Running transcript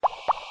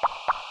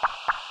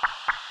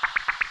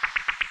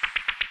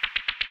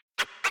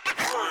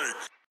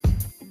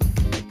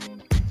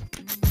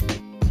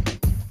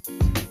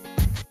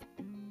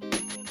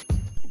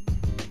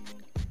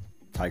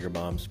Tiger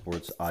Bomb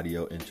Sports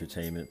Audio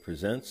Entertainment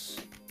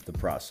presents The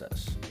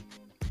Process.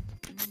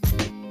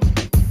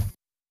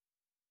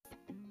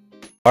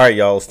 All right,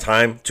 y'all, it's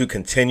time to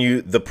continue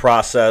the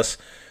process.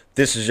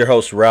 This is your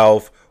host,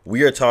 Ralph.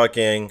 We are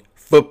talking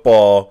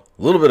football,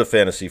 a little bit of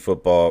fantasy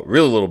football,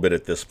 really a little bit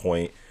at this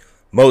point,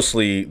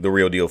 mostly the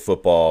real deal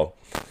football.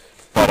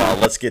 But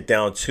let's get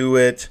down to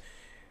it.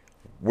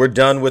 We're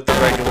done with the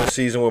regular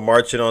season. We're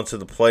marching on to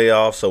the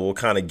playoffs, so we'll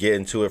kind of get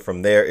into it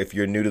from there. If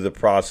you're new to the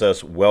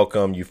process,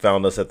 welcome. You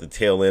found us at the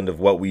tail end of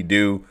what we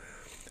do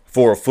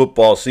for a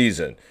football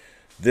season.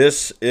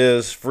 This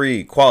is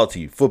free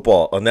quality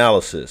football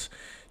analysis,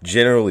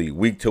 generally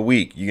week to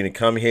week. You're going to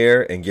come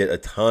here and get a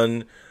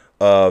ton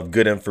of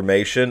good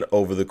information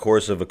over the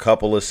course of a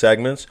couple of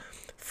segments.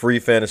 Free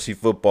fantasy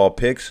football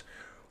picks.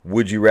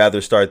 Would you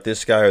rather start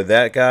this guy or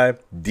that guy?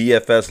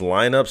 DFS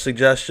lineup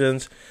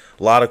suggestions.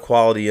 A lot of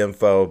quality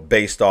info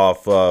based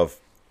off of,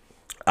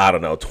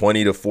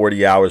 20 to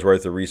 40 hours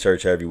worth of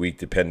research every week,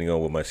 depending on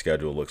what my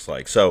schedule looks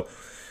like. So,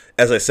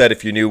 as I said,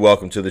 if you're new,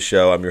 welcome to the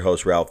show. I'm your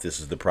host, Ralph. This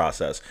is The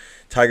Process.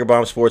 Tiger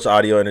Bomb Sports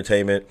Audio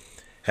Entertainment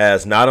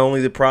has not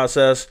only The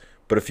Process,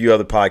 but a few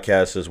other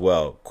podcasts as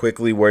well.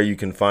 Quickly, where you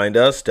can find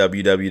us,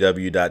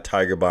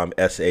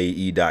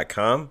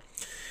 www.tigerbombsae.com.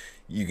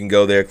 You can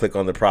go there, click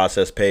on the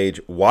Process page,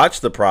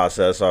 watch The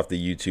Process off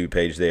the YouTube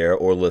page there,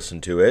 or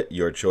listen to it,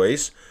 your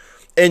choice.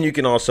 And you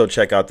can also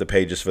check out the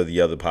pages for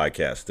the other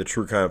podcasts. The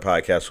True Crime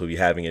Podcast will be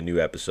having a new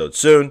episode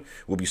soon.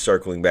 We'll be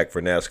circling back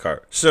for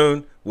NASCAR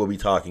soon. We'll be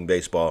talking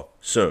baseball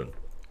soon.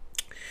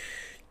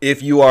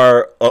 If you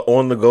are an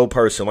on-the-go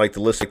person, like to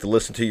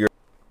listen to your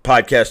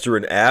podcast through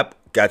an app,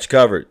 got you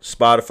covered.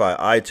 Spotify,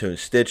 iTunes,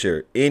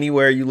 Stitcher,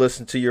 anywhere you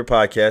listen to your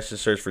podcast,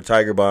 just search for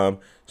Tiger Bomb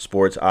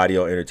Sports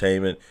Audio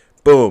Entertainment.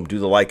 Boom, do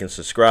the like and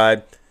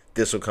subscribe.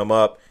 This will come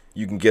up.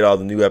 You can get all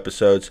the new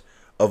episodes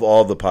of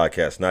all the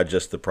podcasts, not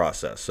just The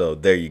Process. So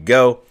there you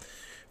go.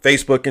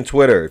 Facebook and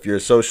Twitter. If you're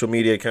a social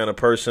media kind of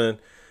person,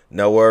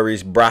 no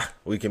worries, brah.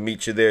 We can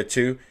meet you there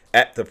too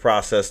at The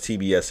Process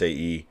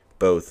TBSAE,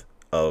 both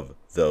of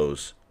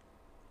those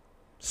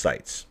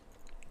sites.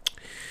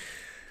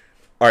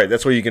 All right,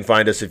 that's where you can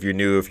find us if you're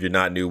new. If you're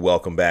not new,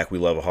 welcome back. We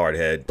love a hard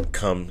head.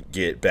 Come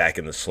get back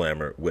in the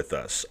slammer with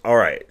us. All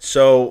right,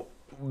 so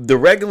the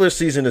regular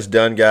season is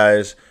done,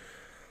 guys.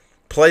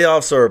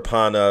 Playoffs are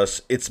upon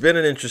us. It's been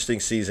an interesting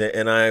season,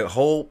 and I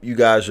hope you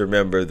guys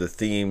remember the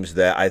themes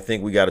that I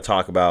think we got to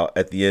talk about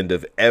at the end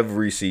of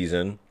every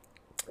season,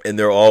 and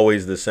they're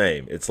always the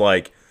same. It's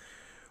like,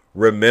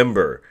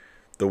 remember,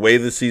 the way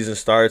the season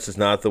starts is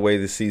not the way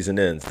the season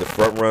ends. The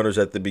front runners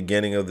at the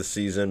beginning of the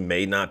season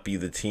may not be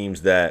the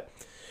teams that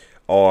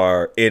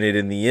are in it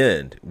in the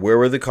end. Where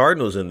were the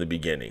Cardinals in the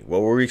beginning?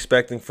 What were we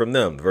expecting from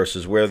them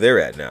versus where they're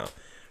at now?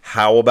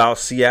 How about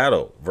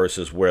Seattle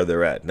versus where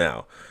they're at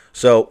now?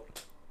 So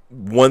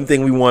one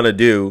thing we want to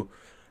do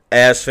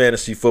as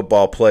fantasy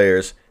football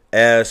players,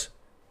 as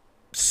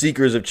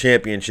seekers of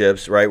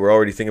championships, right? We're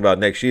already thinking about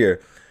next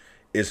year,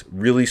 is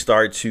really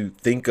start to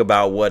think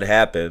about what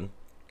happened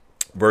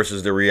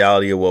versus the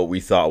reality of what we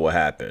thought would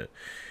happen.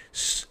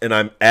 And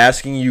I'm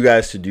asking you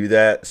guys to do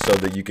that so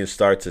that you can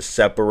start to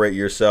separate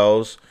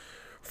yourselves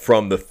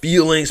from the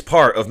feelings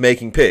part of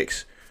making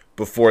picks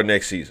before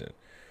next season.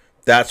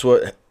 That's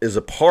what is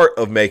a part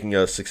of making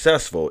us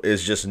successful,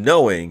 is just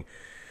knowing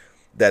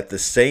that the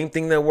same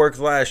thing that worked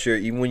last year,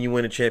 even when you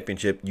win a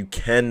championship, you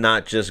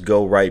cannot just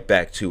go right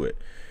back to it.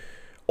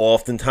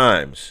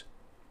 Oftentimes,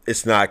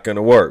 it's not going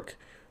to work.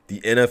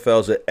 The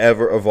NFL is an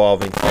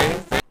ever-evolving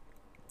thing.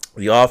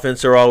 The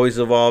offense are always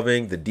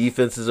evolving. The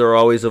defenses are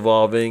always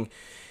evolving.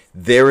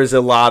 There is a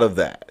lot of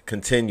that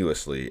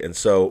continuously, and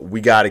so we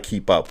got to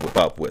keep up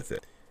with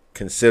it.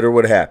 Consider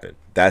what happened.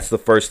 That's the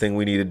first thing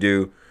we need to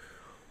do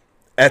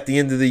at the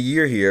end of the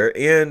year here.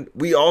 And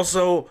we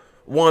also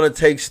want to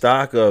take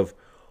stock of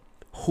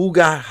who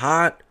got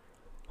hot,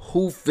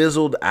 who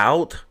fizzled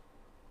out,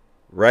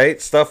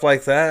 right? Stuff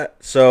like that.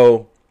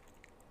 So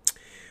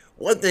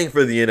one thing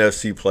for the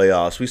NFC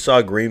playoffs, we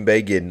saw Green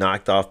Bay get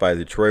knocked off by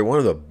Detroit. One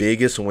of the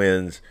biggest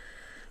wins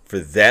for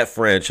that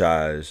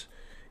franchise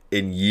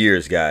in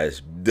years,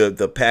 guys.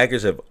 The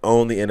Packers have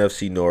owned the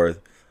NFC North.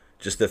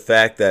 Just the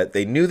fact that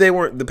they knew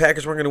the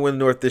Packers weren't going to win the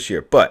North this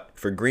year. But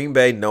for Green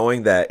Bay,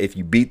 knowing that if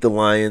you beat the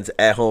Lions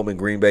at home in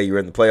Green Bay, you're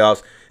in the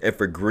playoffs. And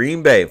for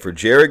Green Bay, for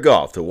Jared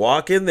Goff to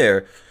walk in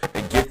there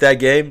and get that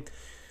game,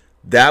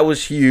 that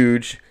was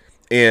huge.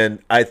 And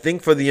I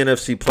think for the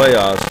NFC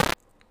playoffs,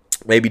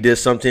 maybe did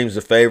some teams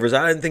the favors.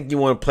 I didn't think you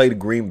want to play to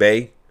Green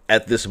Bay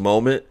at this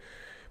moment,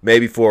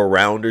 maybe for a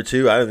round or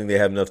two. I don't think they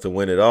have enough to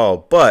win it all.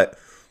 But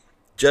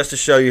just to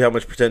show you how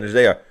much pretenders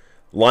they are,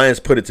 Lions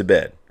put it to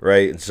bed,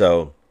 right? And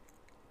so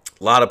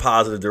a lot of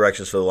positive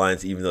directions for the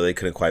Lions, even though they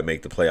couldn't quite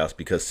make the playoffs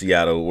because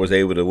Seattle was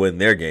able to win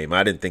their game.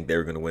 I didn't think they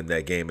were going to win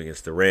that game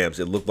against the Rams.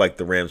 It looked like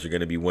the Rams were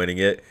going to be winning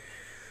it.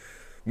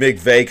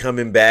 McVay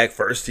coming back.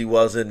 First he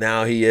wasn't,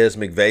 now he is.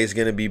 McVay's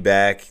going to be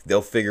back.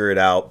 They'll figure it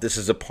out. This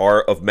is a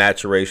part of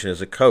maturation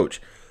as a coach.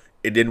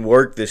 It didn't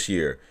work this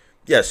year.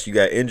 Yes, you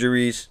got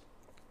injuries.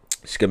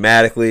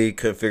 Schematically,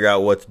 couldn't figure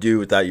out what to do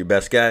without your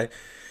best guy.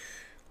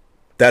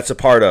 That's a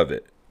part of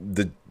it.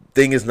 The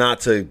thing is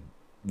not to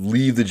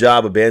leave the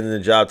job, abandon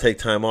the job, take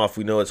time off.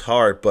 We know it's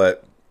hard,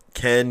 but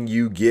can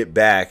you get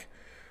back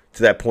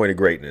to that point of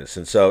greatness?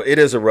 And so it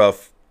is a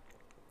rough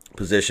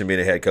position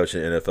being a head coach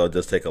in the NFL. It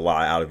does take a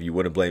lot out of you.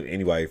 Wouldn't blame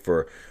anybody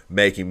for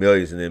making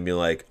millions and then being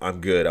like, I'm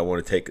good. I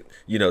want to take,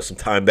 some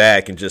time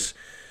back and just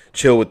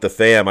chill with the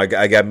fam. I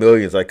got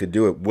millions. I could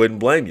do it. Wouldn't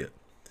blame you.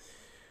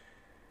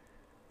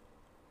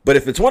 But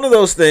if it's one of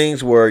those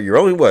things where you're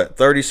only,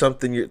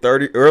 30-something,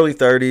 early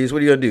 30s, what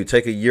are you going to do?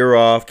 Take a year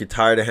off, get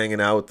tired of hanging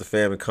out with the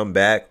fam, and come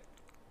back?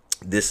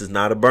 This is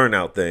not a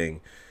burnout thing.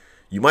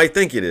 You might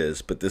think it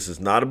is, but this is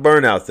not a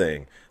burnout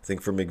thing. I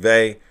think for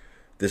McVay,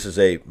 this is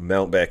a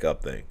mount back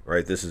up thing,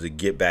 right? This is a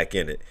get back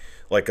in it.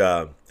 Like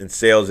in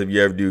sales, if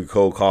you ever do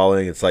cold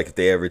calling, it's like if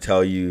they ever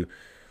tell you,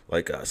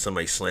 like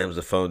somebody slams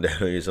the phone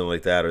down on you or something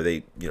like that, or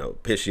they,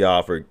 piss you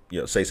off or,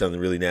 say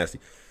something really nasty.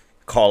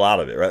 Call out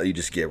of it, right? You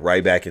just get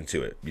right back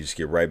into it. You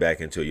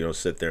don't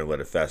sit there and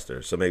let it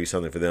fester. So maybe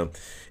something for them.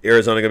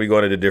 Arizona going to be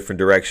going in a different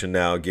direction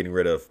now, getting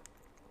rid of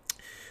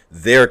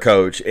their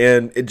coach,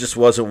 and it just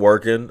wasn't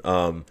working.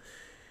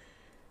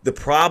 The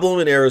problem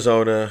in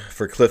Arizona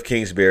for Cliff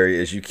Kingsbury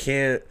is you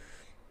can't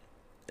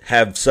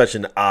have such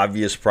an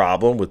obvious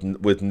problem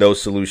with no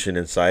solution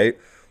in sight.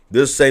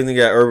 This same thing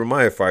got Urban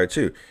Meyer fired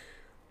too.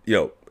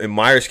 In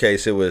Meyer's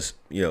case, it was,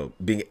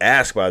 being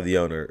asked by the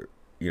owner,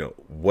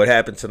 what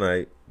happened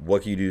tonight?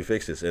 What can you do to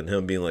fix this? And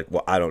him being like,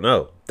 well, I don't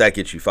know. That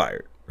gets you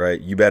fired, right?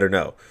 You better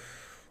know.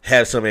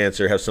 Have some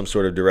answer, have some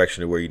sort of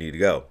direction of where you need to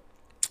go.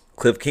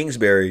 Cliff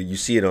Kingsbury, you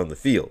see it on the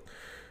field.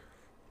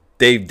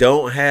 They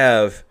don't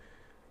have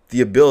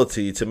the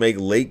ability to make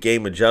late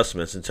game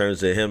adjustments in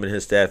terms of him and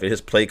his staff and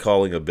his play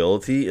calling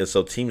ability. And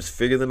so teams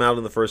figure them out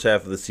in the first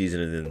half of the season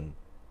and then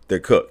they're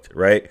cooked,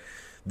 right?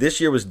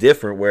 This year was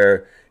different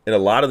where in a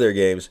lot of their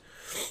games,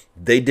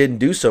 they didn't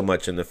do so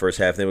much in the first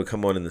half. They would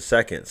come on in the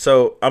second.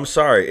 So I'm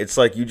sorry. It's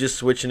like you just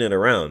switching it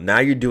around. Now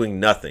you're doing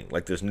nothing.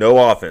 Like there's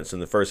no offense in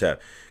the first half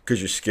because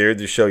you're scared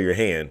to show your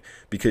hand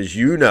because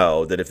you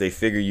know that if they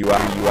figure you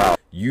out,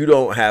 you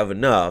don't have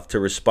enough to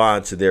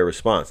respond to their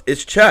response.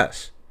 It's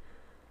chess.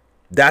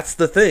 That's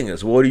the thing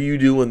is what do you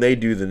do when they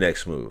do the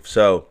next move?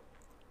 So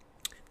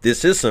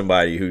this is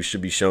somebody who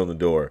should be shown the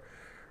door,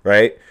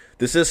 right?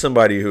 This is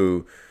somebody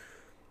who,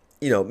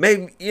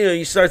 maybe,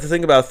 you start to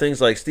think about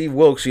things like Steve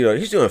Wilkes,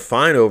 he's doing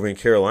fine over in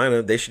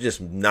Carolina. They should just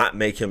not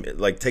make him,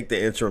 take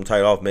the interim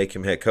title off, make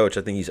him head coach.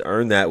 I think he's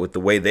earned that with the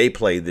way they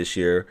played this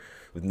year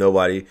with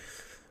nobody,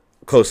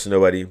 close to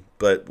nobody.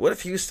 But what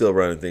if he was still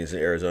running things in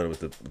Arizona with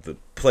the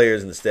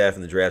players and the staff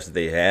and the drafts that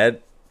they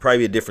had?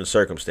 Probably a different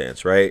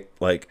circumstance, right?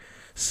 Like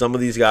some of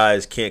these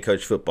guys can't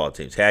coach football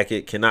teams.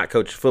 Hackett cannot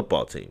coach a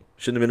football team.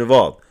 Shouldn't have been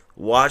involved.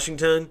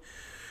 Washington,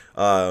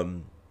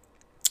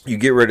 you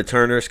get rid of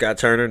Turner, Scott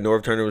Turner.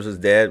 Norv Turner was his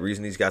dad.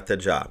 Reason he's got that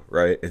job,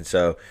 right? And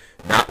so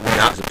not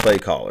as a play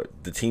caller.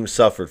 The team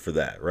suffered for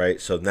that, right?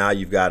 So now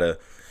you've got to,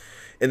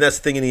 and that's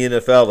the thing in the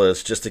NFL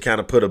is just to kind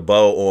of put a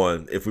bow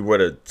on. If we were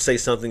to say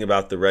something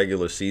about the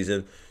regular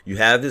season, you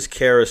have this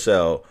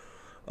carousel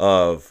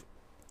of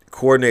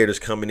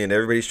coordinators coming in.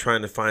 Everybody's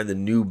trying to find the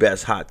new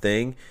best hot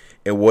thing,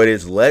 and what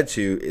it's led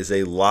to is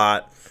a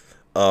lot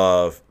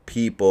of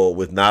people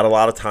with not a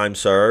lot of time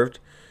served.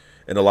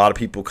 And a lot of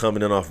people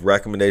coming in off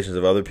recommendations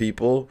of other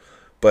people,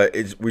 but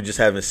we just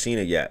haven't seen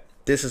it yet.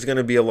 This is going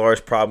to be a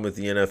large problem with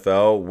the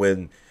NFL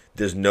when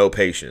there's no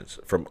patience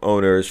from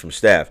owners, from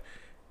staff.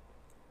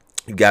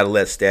 You've got to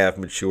let staff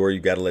mature.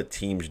 You've got to let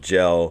teams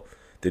gel.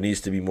 There needs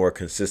to be more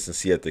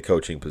consistency at the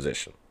coaching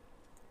position.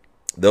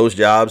 Those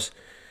jobs,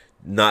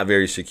 not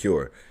very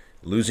secure.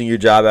 Losing your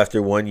job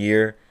after 1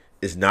 year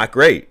is not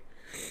great.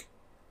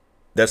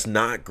 That's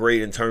not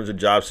great in terms of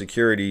job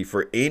security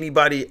for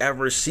anybody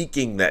ever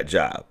seeking that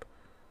job.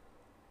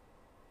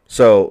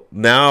 So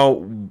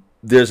now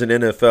there's an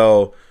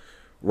NFL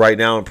right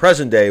now in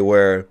present day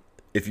where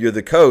if you're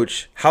the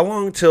coach, how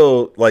long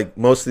till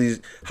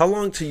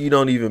you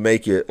don't even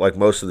make it like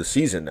most of the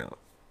season now,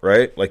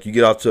 right? Like you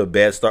get off to a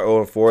bad start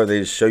 0-4 and they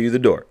just show you the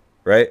door,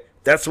 right?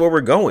 That's where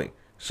we're going.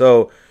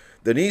 So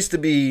there needs to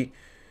be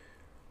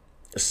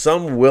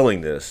some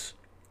willingness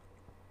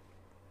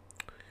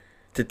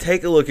to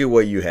take a look at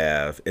what you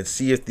have and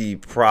see if the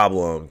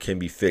problem can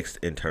be fixed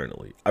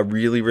internally. I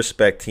really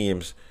respect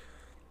teams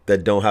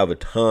that don't have a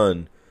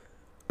ton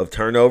of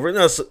turnover. And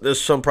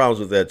there's some problems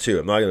with that too.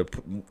 I'm not going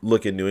to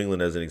look at New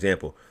England as an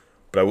example,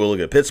 but I will look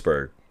at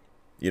Pittsburgh,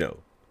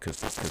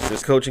 because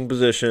this coaching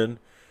position,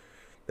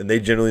 and they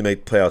generally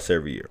make playoffs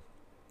every year.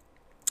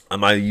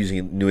 I'm not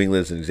using New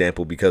England as an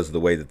example because of the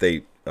way that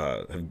they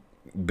have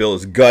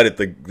built his gut at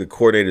the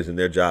coordinators and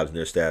their jobs and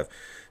their staff.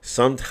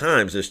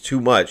 Sometimes there's too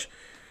much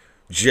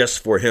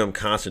just for him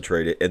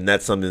concentrated, and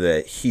that's something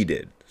that he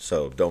did.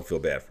 So don't feel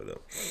bad for them.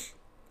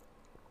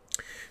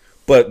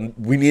 But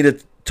we need to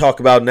talk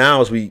about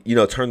now as we,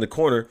 turn the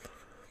corner.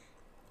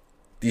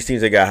 These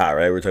teams that got hot,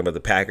 right? We're talking about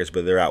the Packers,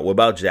 but they're out. What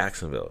about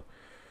Jacksonville?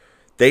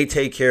 They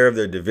take care of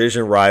their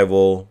division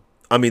rival.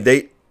 I mean,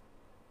 they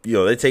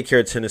take care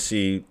of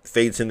Tennessee.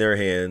 Fate's in their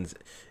hands,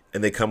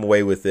 and they come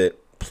away with it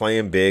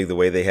playing big the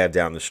way they have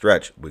down the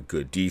stretch with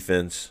good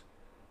defense,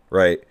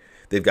 right?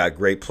 They've got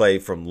great play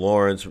from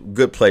Lawrence,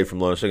 good play from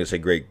Lawrence. I'm going to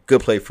say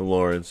good play from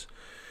Lawrence.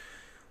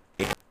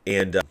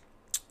 And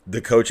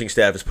the coaching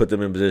staff has put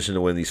them in position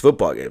to win these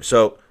football games.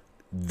 So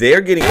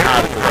they're getting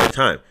hot at the right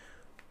time.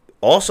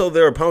 Also,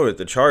 their opponent,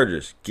 the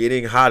Chargers,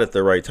 getting hot at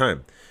the right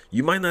time.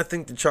 You might not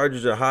think the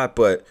Chargers are hot,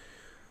 but,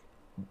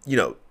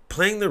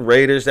 playing the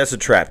Raiders, that's a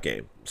trap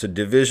game. It's a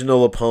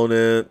divisional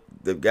opponent.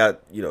 They've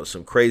got,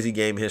 some crazy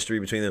game history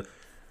between them.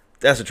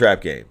 That's a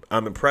trap game.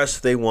 I'm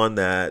impressed they won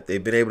that.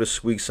 They've been able to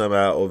squeak some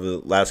out over the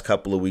last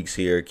couple of weeks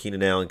here.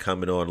 Keenan Allen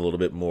coming on a little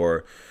bit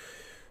more.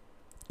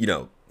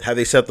 Have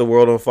they set the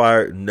world on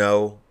fire?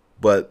 No,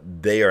 but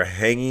they are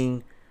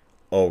hanging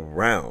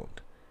around.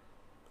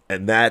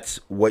 And that's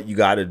what you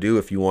got to do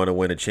if you want to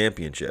win a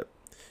championship.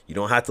 You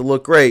don't have to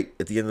look great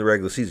at the end of the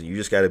regular season. You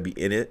just got to be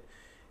in it,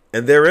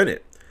 and they're in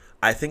it.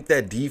 I think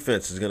that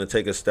defense is going to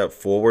take a step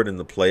forward in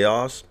the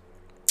playoffs,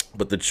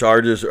 but the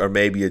Chargers are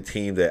maybe a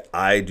team that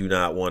I do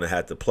not want to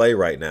have to play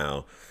right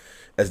now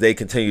as they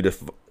continue to,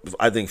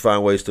 I think,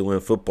 find ways to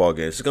win football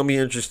games. It's going to be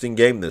an interesting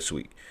game this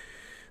week.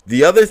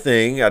 The other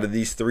thing out of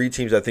these three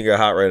teams I think are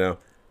hot right now,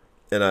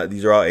 and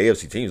these are all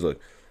AFC teams, look,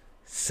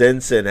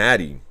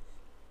 Cincinnati.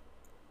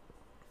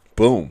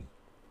 Boom.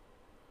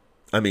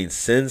 I mean,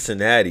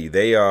 Cincinnati,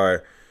 they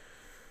are,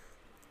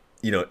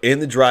 in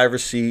the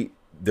driver's seat.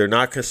 They're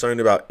not concerned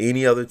about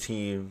any other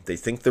team. They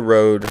think the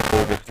road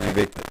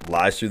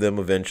lies through them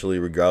eventually,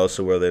 regardless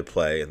of where they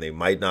play, and they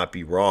might not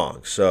be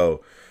wrong.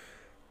 So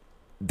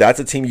that's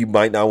a team you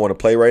might not want to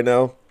play right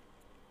now.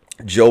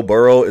 Joe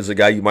Burrow is a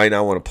guy you might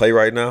not want to play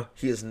right now.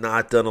 He has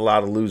not done a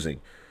lot of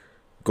losing,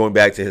 going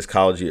back to his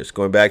college years,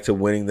 going back to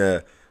winning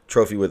the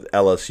trophy with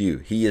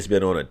LSU. He has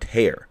been on a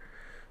tear.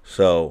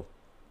 So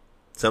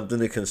something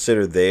to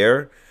consider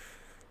there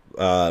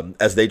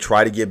as they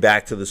try to get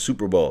back to the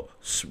Super Bowl.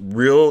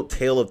 Real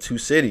tale of two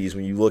cities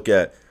when you look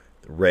at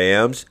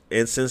Rams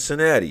and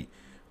Cincinnati.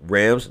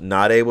 Rams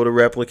not able to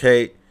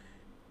replicate,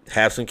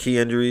 have some key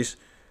injuries.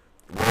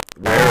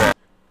 Whereas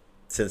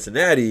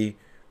Cincinnati,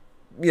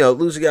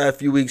 lose a guy a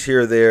few weeks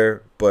here or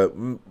there, but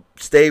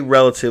stay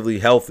relatively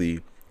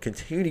healthy,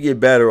 continue to get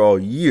better all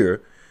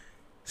year,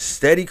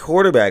 steady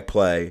quarterback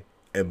play,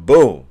 and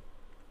boom,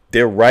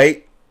 they're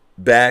right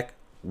back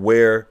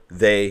where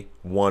they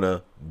want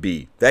to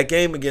be. That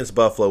game against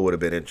Buffalo would have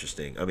been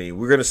interesting. I mean,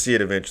 we're going to see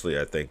it eventually,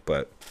 I think,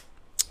 but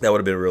that would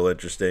have been real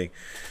interesting.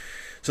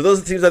 So those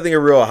are the teams I think are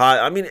real hot.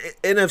 I mean,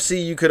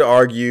 NFC, you could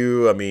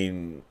argue,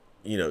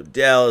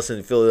 Dallas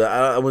and Philly,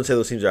 I wouldn't say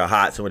those teams are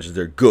hot so much as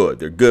they're good.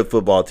 They're good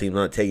football teams.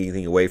 I'm not taking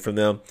anything away from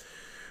them.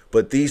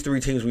 But these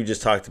three teams we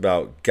just talked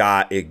about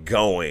got it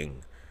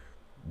going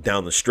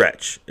down the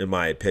stretch, in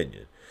my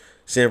opinion.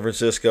 San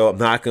Francisco, I'm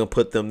not going to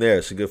put them there.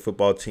 It's a good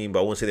football team, but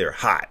I wouldn't say they're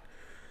hot.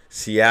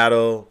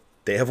 Seattle,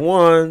 they have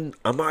won.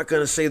 I'm not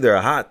going to say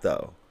they're hot,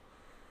 though.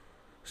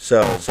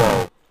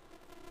 So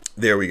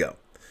there we go.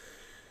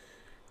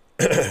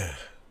 A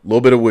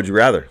little bit of would you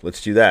rather.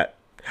 Let's do that.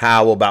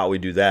 How about we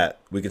do that?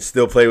 We can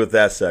still play with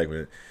that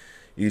segment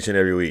each and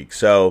every week.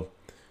 So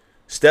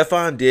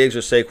Stephon Diggs or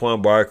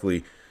Saquon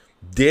Barkley.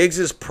 Diggs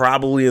is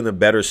probably in the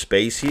better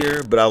space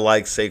here, but I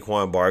like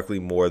Saquon Barkley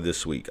more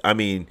this week. I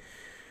mean,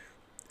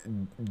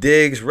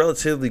 Diggs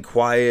relatively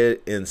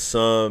quiet in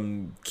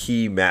some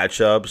key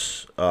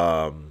matchups,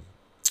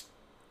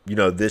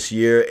 this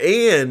year,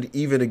 and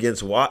even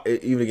against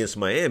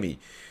Miami.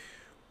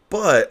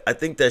 But I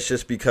think that's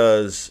just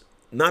because,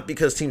 not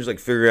because teams like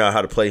figuring out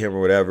how to play him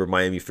or whatever.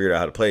 Miami figured out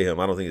how to play him.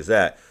 I don't think it's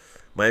that.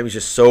 Miami's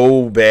just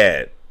so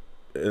bad,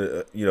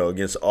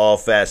 against all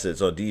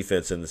facets on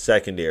defense in the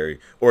secondary,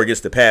 or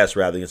against the pass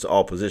rather, against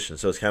all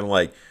positions. So it's kind of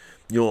like,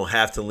 you don't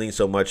have to lean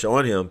so much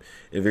on him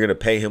if you're going to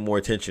pay him more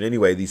attention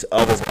anyway. These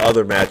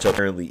other matchups are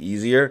apparently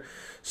easier.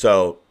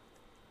 So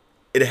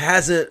it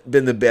hasn't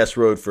been the best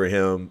road for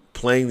him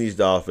playing these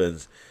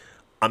Dolphins.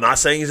 I'm not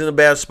saying he's in a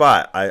bad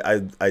spot.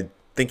 I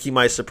think he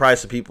might surprise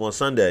some people on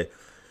Sunday.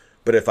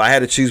 But if I had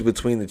to choose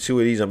between the two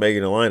of these, I'm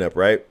making a lineup,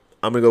 right?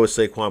 I'm going to go with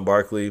Saquon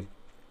Barkley.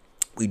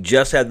 We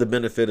just had the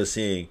benefit of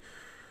seeing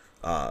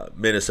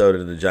Minnesota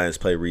and the Giants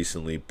play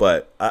recently.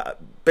 But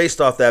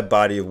based off his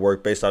body of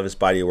work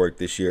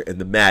this year and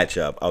the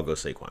matchup, I'll go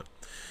Saquon.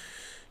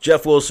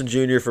 Jeff Wilson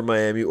Jr. for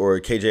Miami or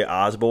KJ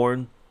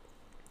Osborne.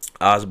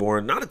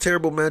 Osborne, not a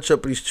terrible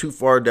matchup, but he's too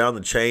far down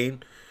the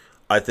chain,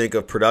 I think,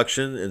 of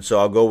production. And so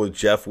I'll go with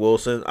Jeff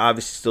Wilson.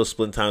 Obviously still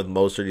splitting time with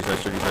Mostert. He's not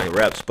 39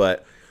 reps,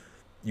 but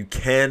you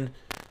can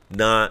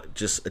not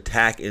just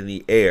attack in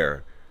the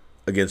air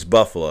against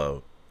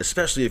Buffalo,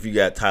 especially if you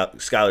got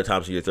Skylar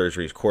Thompson, your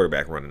third-string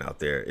quarterback, running out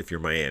there if you're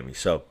Miami.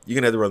 So you're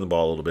going to have to run the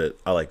ball a little bit.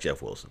 I like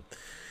Jeff Wilson.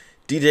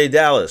 DJ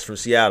Dallas from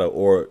Seattle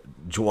or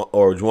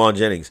Juwan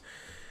Jennings.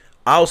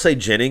 I'll say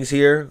Jennings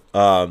here,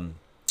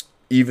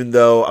 even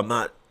though I'm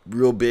not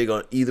real big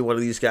on either one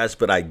of these guys,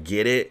 but I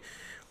get it.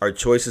 Our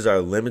choices are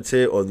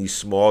limited on these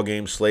small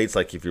game slates,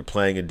 like if you're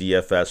playing a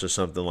DFS or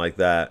something like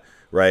that,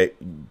 right?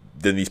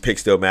 Then these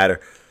picks don't matter.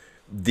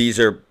 These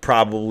are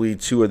probably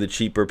two of the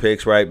cheaper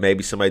picks, right?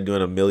 Maybe somebody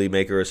doing a Millie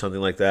Maker or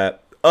something like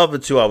that. of the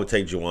two, I would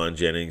take Juwan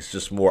Jennings.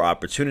 Just more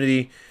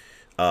opportunity.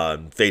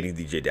 Fading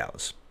DJ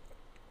Dallas.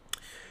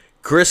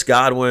 Chris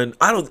Godwin.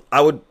 I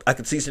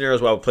could see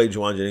scenarios where I would play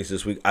Juwan Jennings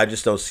this week. I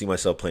just don't see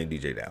myself playing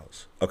DJ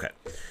Dallas. Okay.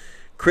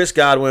 Chris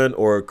Godwin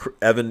or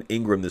Evan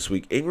Ingram this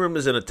week. Ingram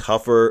is in a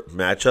tougher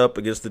matchup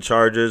against the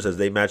Chargers as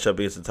they match up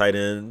against the tight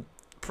end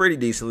pretty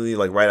decently,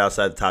 like right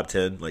outside the top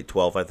 10, like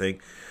 12, I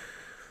think.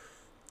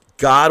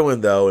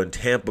 Godwin, though, in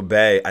Tampa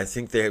Bay, I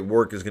think their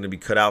work is going to be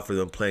cut out for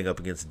them playing up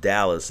against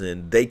Dallas,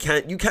 and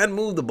you can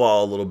move the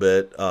ball a little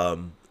bit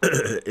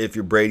if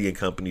you're Brady and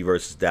company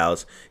versus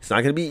Dallas. It's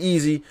not going to be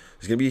easy.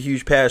 It's going to be a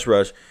huge pass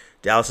rush.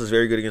 Dallas is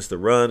very good against the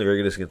run. They're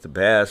very good against the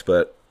pass,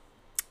 but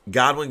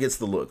Godwin gets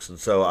the looks. And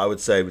so I would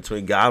say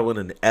between Godwin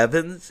and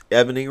Evan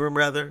Ingram,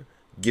 rather,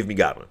 give me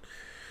Godwin.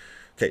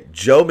 Okay,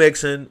 Joe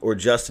Mixon or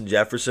Justin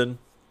Jefferson.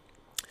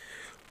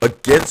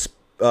 Against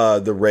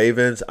the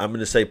Ravens, I'm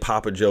going to say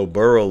Papa Joe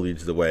Burrow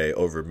leads the way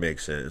over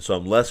Mixon. So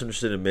I'm less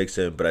interested in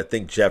Mixon, but I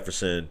think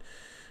Jefferson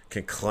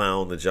can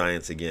clown the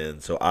Giants again.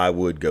 So I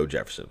would go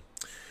Jefferson.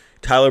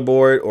 Tyler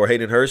Boyd or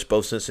Hayden Hurst,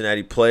 both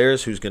Cincinnati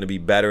players. Who's going to be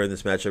better in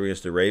this matchup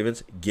against the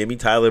Ravens? Give me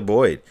Tyler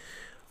Boyd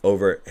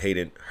over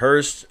Hayden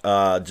Hurst.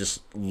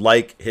 Just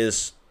like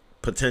his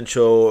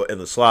potential in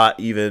the slot,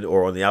 even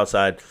or on the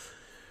outside,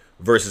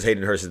 versus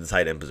Hayden Hurst in the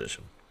tight end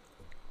position.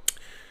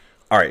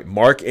 All right,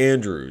 Mark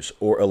Andrews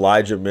or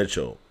Elijah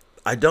Mitchell.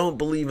 I don't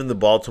believe in the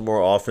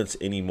Baltimore offense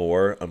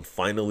anymore. I'm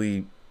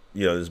finally,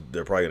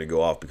 they're probably going to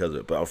go off because of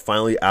it, but I'm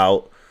finally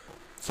out.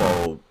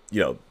 So,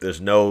 there's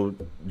no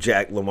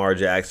Lamar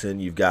Jackson.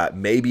 You've got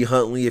maybe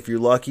Huntley if you're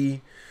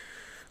lucky.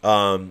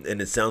 And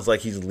it sounds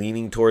like he's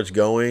leaning towards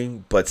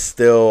going, but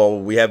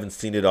still, we haven't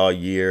seen it all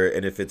year.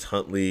 And if it's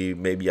Huntley,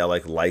 maybe I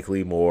like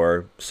Likely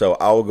more. So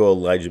I will go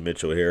Elijah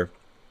Mitchell here.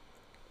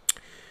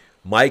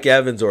 Mike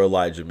Evans or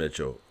Elijah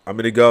Mitchell. I'm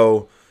going to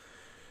go,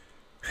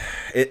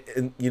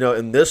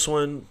 in this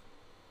one,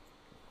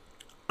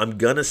 I'm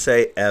going to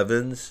say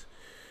Evans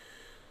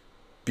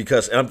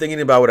because, and I'm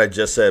thinking about what I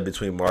just said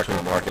between Mark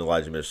and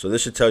Elijah Mitchell. So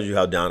this should tell you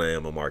how down I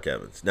am on Mark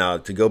Evans. Now,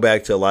 to go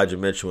back to Elijah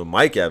Mitchell and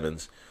Mike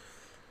Evans,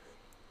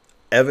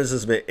 Evans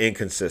has been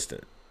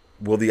inconsistent.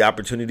 Will the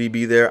opportunity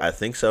be there? I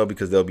think so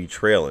because they'll be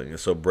trailing. And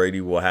so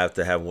Brady will have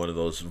to have one of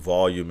those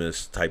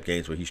voluminous type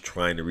games where he's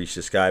trying to reach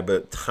this guy.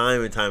 But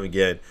time and time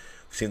again,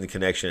 we've seen the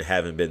connection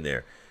haven't been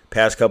there.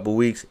 Past couple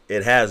weeks,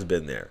 it has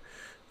been there.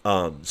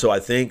 So I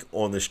think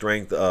on the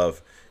strength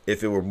of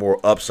if it were more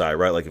upside,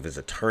 right, like if it's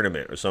a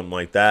tournament or something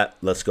like that,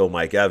 let's go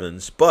Mike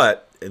Evans.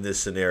 But in this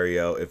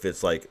scenario, if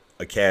it's like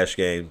a cash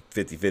game,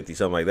 50-50,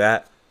 something like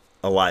that,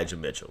 Elijah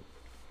Mitchell.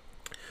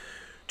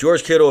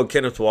 George Kittle and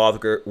Kenneth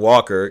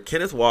Walker.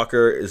 Kenneth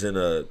Walker is in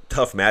a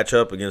tough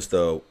matchup against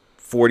the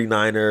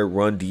 49er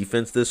run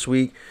defense this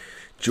week.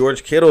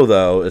 George Kittle,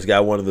 though, has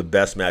got one of the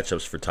best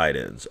matchups for tight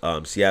ends.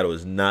 Seattle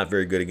is not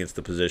very good against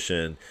the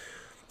position.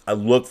 I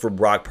look for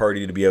Brock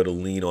Purdy to be able to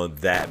lean on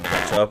that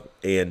matchup,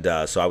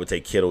 and so I would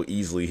take Kittle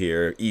easily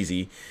here.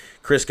 Easy.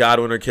 Chris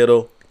Godwin or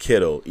Kittle?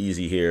 Kittle,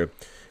 easy here.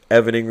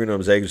 Evan Ingram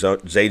or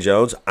Zay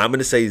Jones? I'm going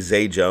to say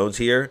Zay Jones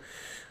here.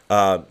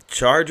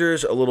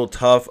 Chargers a little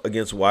tough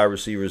against wide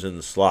receivers in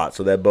the slot,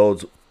 so that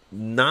bodes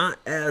not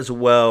as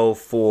well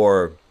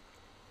for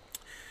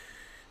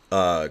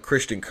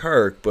Christian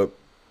Kirk, but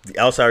the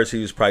outside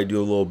receivers probably do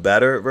a little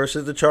better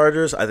versus the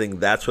Chargers. I think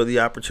that's where the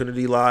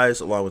opportunity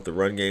lies, along with the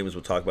run game, as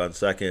we'll talk about in a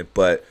second.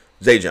 But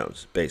Zay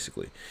Jones,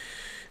 basically.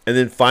 And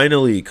then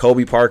finally,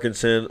 Kobe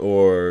Parkinson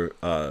or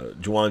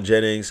Juwan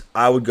Jennings.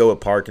 I would go with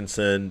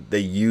Parkinson. They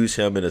use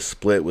him in a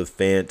split with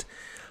Fant.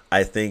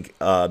 I think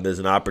there's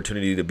an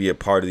opportunity to be a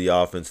part of the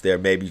offense there.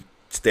 Maybe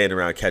stand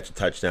around, catch a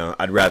touchdown.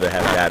 I'd rather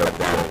have that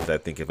over Jones, I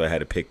think, if I had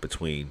to pick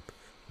between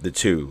the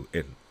two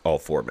in all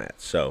formats.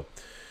 So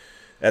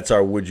that's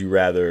our would you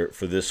rather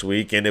for this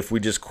week. And if we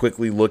just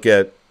quickly look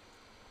at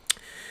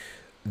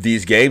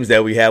these games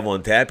that we have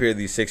on tap here,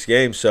 these 6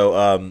 games.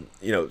 So,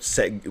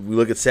 we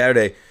look at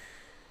Saturday.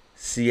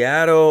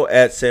 Seattle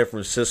at San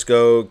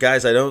Francisco.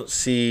 Guys, I don't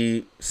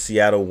see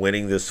Seattle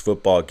winning this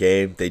football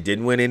game. They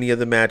didn't win any of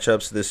the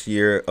matchups this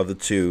year of the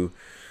two.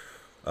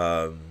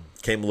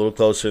 Came a little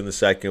closer in the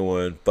second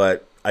one,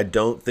 but I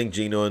don't think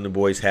Geno and the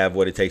boys have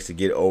what it takes to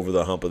get over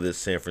the hump of this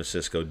San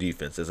Francisco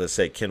defense. As I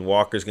said, Ken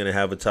Walker's going to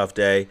have a tough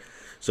day,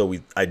 so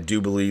I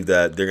do believe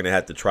that they're going to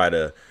have to try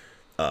to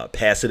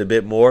pass it a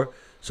bit more.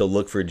 So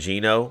look for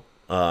Geno,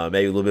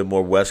 maybe a little bit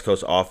more West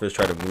Coast offense,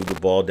 try to move the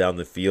ball down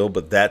the field.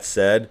 But that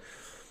said,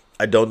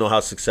 I don't know how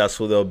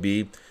successful they'll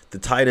be. The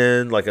tight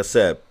end, like I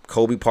said,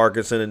 Kobe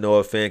Parkinson and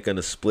Noah Fant going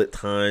to split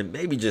time,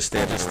 maybe just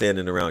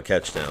standing around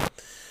catch down.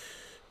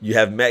 You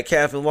have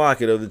Metcalf and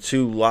Lockett. Of the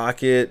two,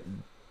 Lockett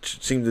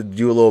seems to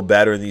do a little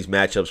better in these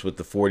matchups with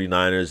the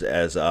 49ers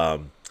as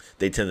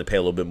they tend to pay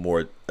a little bit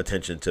more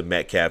attention to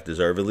Metcalf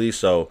deservedly.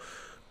 So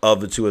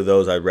of the two of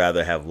those, I'd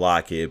rather have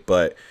Lockett.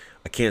 But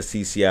I can't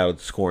see Seattle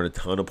scoring a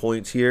ton of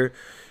points here.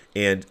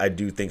 And I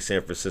do think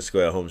San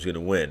Francisco at home is going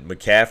to win.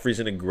 McCaffrey's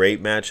in a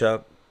great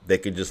matchup. They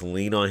could just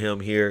lean on him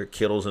here.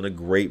 Kittle's in a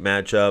great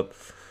matchup.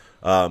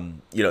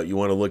 You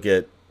want to look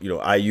at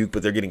Ayuk,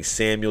 but they're getting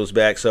Samuels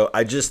back. So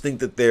I just think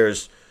that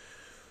there's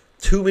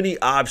too many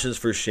options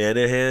for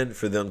Shanahan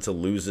for them to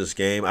lose this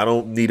game. I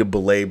don't need to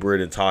belabor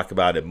it and talk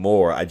about it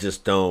more. I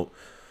just don't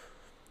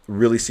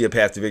really see a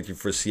path to victory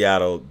for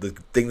Seattle. The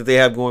thing that they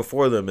have going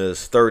for them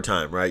is third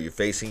time, right? You're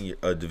facing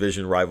a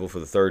division rival for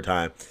the third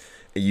time,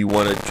 and you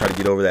want to try to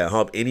get over that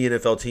hump. Any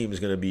NFL team is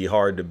going to be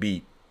hard to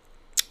beat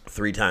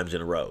 3 times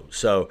in a row.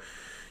 So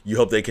you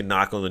hope they can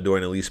knock on the door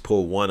and at least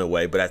pull one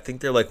away. But I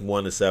think they're like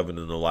 1-7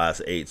 in the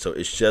last 8. So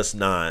it's just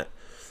not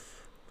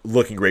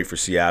looking great for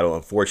Seattle.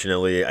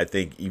 Unfortunately, I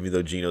think even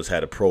though Geno's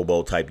had a Pro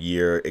Bowl type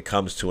year, it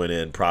comes to an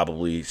end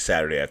probably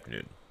Saturday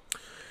afternoon.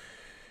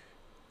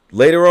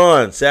 Later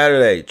on,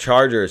 Saturday,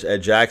 Chargers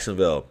at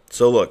Jacksonville.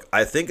 So look,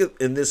 I think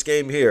in this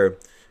game here,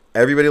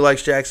 everybody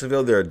likes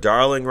Jacksonville. They're a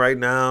darling right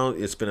now.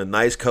 It's been a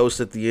nice coast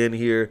at the end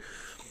here.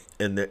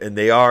 And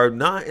they are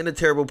not in a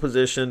terrible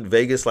position.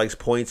 Vegas likes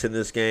points in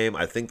this game.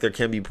 I think there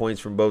can be points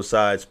from both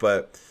sides.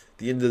 But at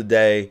the end of the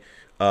day,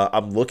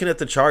 I'm looking at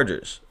the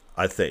Chargers,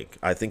 I think.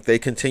 I think they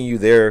continue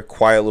their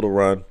quiet little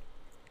run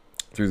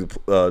through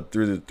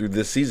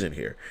this season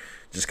here.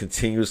 Just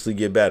continuously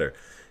get better.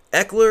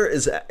 Eckler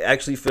is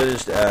actually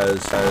finished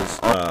as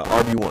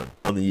RB1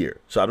 on the year.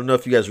 So I don't know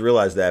if you guys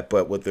realize that,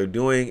 but what they're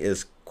doing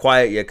is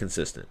quiet yet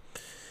consistent.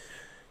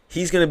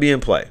 He's going to be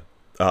in play.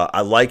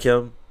 I like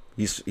him.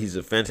 He's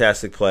a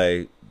fantastic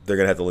play. They're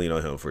going to have to lean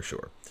on him for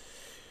sure.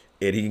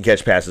 And he can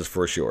catch passes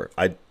for sure.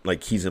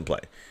 He's in play.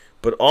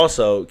 But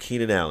also,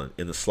 Keenan Allen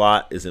in the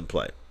slot is in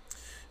play.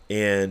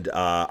 And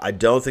I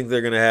don't think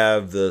they're going to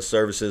have the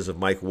services of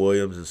Mike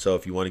Williams. And so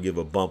if you want to give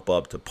a bump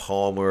up to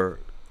Palmer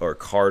or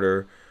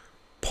Carter,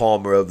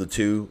 Palmer of the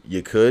two,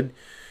 you could.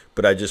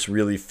 But I just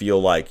really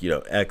feel like,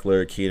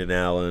 Eckler, Keenan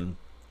Allen,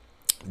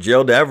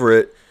 Gerald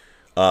Everett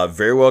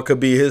very well could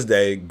be his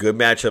day. Good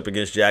matchup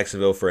against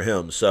Jacksonville for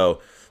him.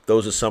 So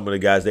those are some of the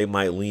guys they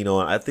might lean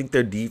on. I think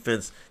their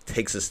defense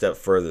takes a step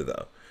further,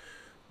 though.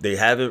 They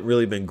haven't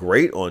really been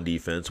great on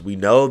defense. We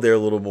know they're a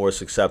little more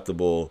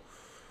susceptible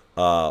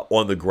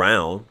on the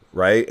ground,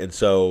 right? And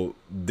so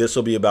this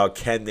will be about,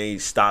 can they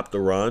stop the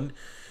run?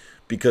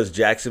 Because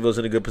Jacksonville's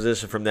in a good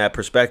position from that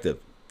perspective.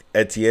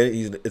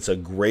 Etienne, it's a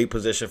great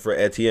position for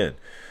Etienne.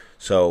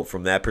 So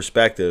from that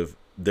perspective,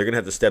 they're going to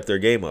have to step their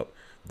game up.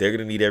 They're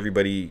going to need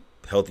everybody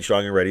healthy,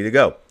 strong, and ready to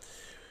go.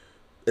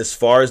 As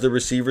far as the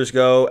receivers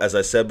go, as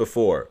I said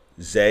before,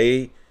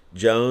 Zay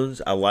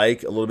Jones, I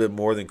like a little bit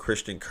more than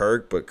Christian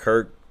Kirk, but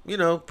Kirk,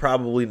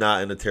 probably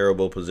not in a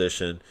terrible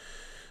position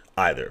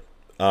either.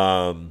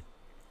 At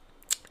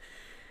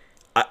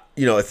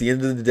the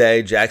end of the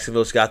day,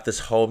 Jacksonville's got this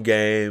home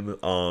game.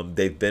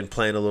 They've been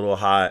playing a little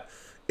hot.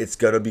 It's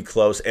going to be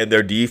close, and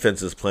their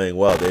defense is playing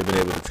well. They've been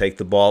able to take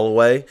the ball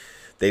away.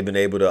 They've been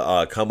able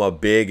to come up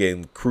big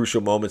in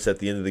crucial moments at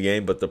the end of the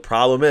game. But the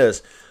problem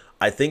is,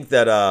 I think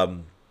that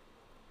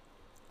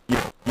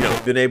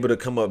been able to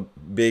come up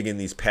big in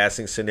these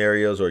passing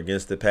scenarios or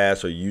against the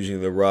pass or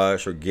using the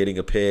rush or getting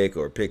a pick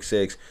or pick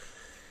six.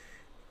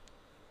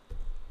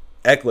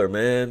 Eckler,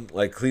 man,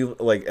 like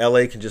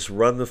LA can just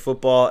run the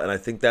football, and I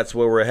think that's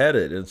where we're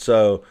headed. And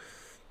so,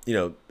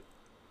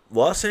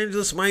 Los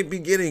Angeles might be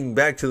getting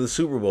back to the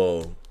Super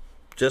Bowl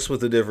just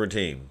with a different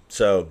team.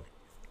 So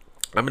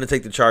I'm going to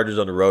take the Chargers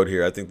on the road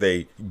here. I think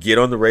they get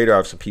on the radar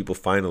of some people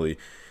finally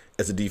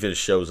as the defense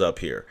shows up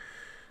here.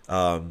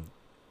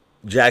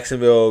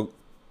 Jacksonville,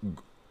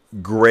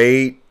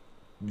 great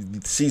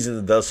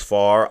season thus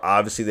far.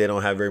 Obviously, they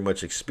don't have very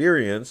much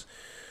experience.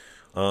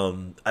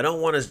 I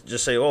don't want to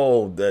just say,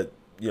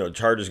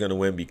 Chargers going to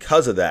win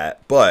because of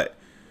that. But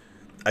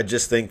I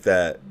just think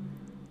that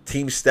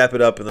teams step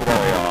it up in the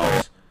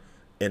playoffs.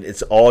 And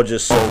it's all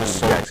just so new to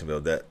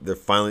Jacksonville that they're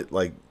finally,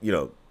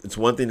 it's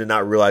one thing to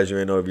not realize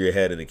you're in over your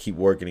head and to keep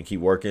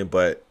working,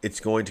 but it's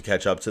going to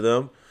catch up to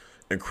them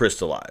and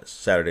crystallize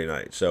Saturday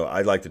night. So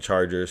I like the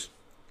Chargers.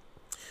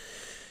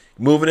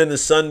 Moving into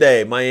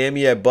Sunday,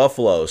 Miami at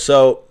Buffalo.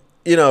 So,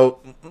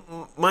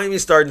 Miami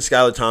starting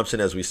Skylar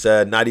Thompson, as we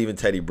said, not even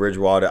Teddy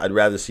Bridgewater. I'd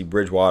rather see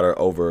Bridgewater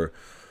over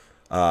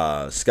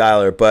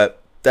Skylar,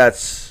 but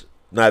that's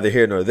neither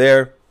here nor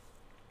there.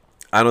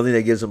 I don't think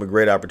that gives them a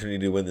great opportunity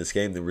to win this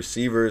game. The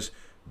receivers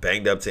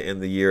banged up to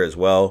end the year as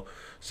well,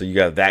 so you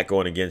got that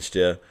going against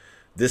you.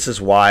 This is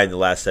why in the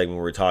last segment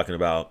we were talking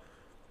about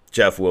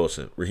Jeff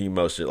Wilson, Raheem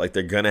Mostert.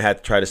 They're going to have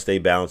to try to stay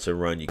balanced and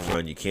run. You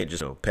can't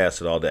just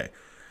pass it all day.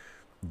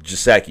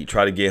 Gesicki,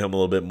 try to get him a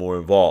little bit more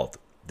involved.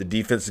 The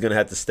defense is going to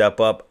have to step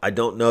up. I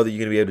don't know that you're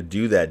going to be able to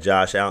do that.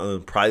 Josh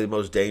Allen, probably the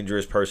most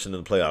dangerous person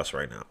in the playoffs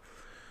right now.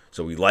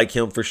 So we like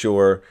him for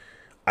sure.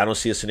 I don't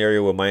see a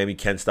scenario where Miami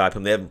can stop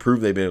him. They haven't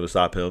proved they've been able to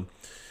stop him.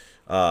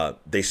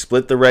 They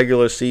split the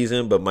regular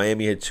season, but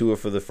Miami had Tua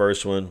for the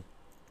first one.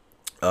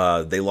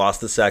 They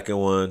lost the second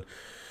one.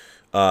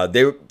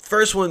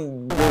 First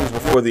one was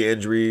before the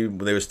injury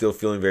when they were still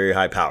feeling very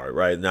high powered,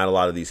 right? Not a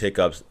lot of these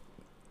hiccups.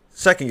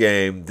 Second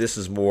game, this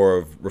is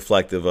more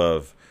reflective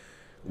of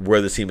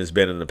where the team has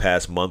been in the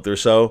past month or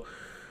so.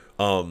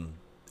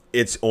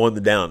 It's on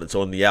the down. It's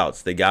on the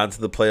outs. They got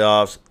into the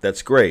playoffs.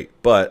 That's great.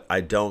 But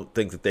I don't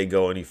think that they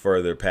go any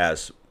further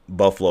past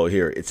Buffalo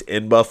here. It's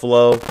in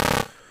Buffalo.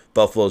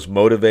 Buffalo's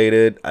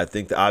motivated. I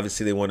think that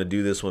obviously they want to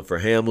do this one for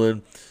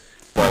Hamlin.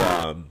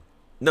 But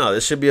no,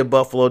 this should be a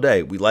Buffalo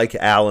day. We like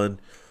Allen.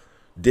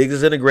 Diggs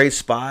is in a great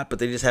spot, but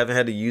they just haven't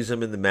had to use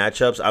him in the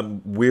matchups.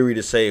 I'm weary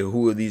to say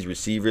who are these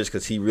receivers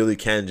because he really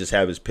can just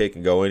have his pick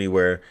and go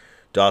anywhere.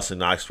 Dawson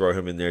Knox, throw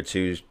him in there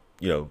too.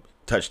 You know,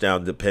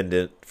 touchdown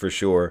dependent for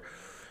sure.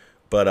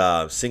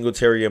 But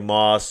Singletary and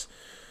Moss,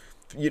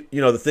 you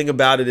know, the thing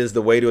about it is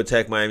the way to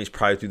attack Miami is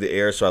probably through the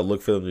air, so I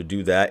look for them to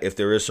do that. If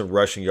there is some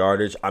rushing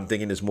yardage, I'm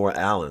thinking it's more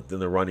Allen than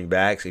the running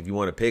backs. If you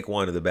want to pick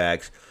one of the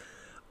backs,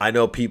 I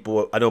know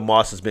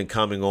Moss has been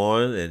coming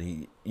on,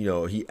 and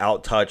he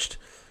out-touched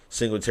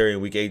Singletary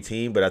in Week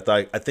 18, but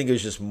I think it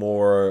was just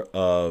more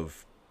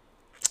of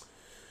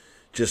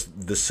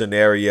just the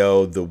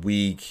scenario, the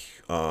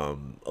week, a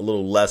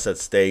little less at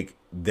stake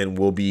than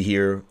will be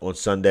here on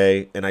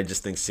Sunday, and I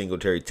just think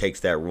Singletary takes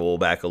that role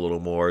back a little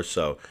more,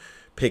 so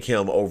pick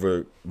him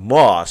over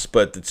Moss.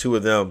 But the two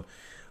of them,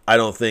 I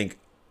don't think,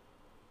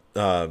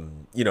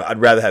 I'd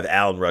rather have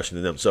Allen rushing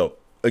than them. So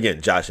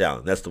again, Josh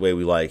Allen, that's the way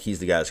we like. He's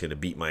the guy that's going to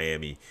beat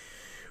Miami.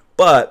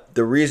 But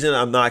the reason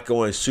I'm not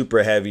going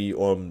super heavy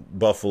on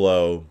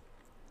Buffalo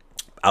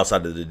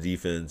outside of the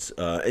defense,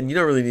 and you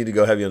don't really need to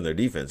go heavy on their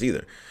defense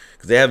either,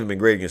 because they haven't been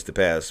great against the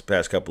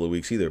past couple of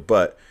weeks either.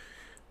 But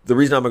the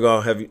reason I'm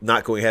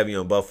not going heavy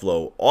on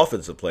Buffalo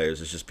offensive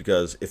players is just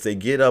because if they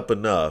get up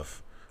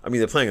enough, I mean,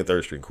 they're playing a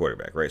third-string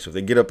quarterback, right? So if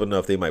they get up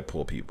enough, they might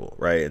pull people,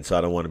 right? And so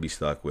I don't want to be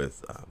stuck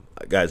with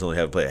guys only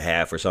haven't played a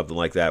half or something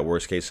like that,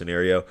 worst-case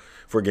scenario,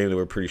 for a game that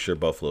we're pretty sure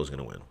Buffalo's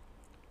going to win.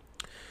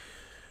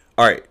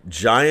 All right,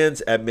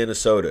 Giants at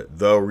Minnesota,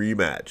 the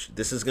rematch.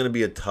 This is going to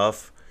be a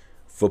tough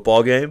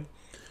football game.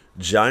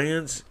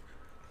 Giants,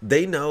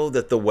 they know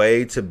that the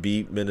way to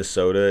beat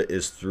Minnesota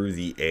is through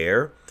the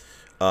air.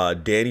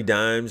 Danny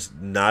Dimes,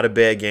 not a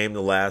bad game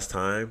the last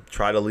time.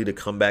 Tried to lead a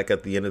comeback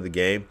at the end of the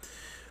game.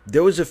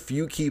 There was a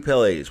few key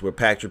plays where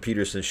Patrick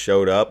Peterson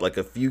showed up, like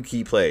a few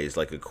key plays,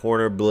 like a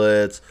corner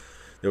blitz.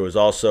 There was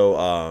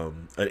also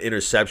an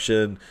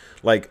interception,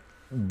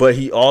 but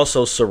he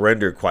also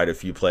surrendered quite a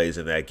few plays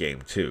in that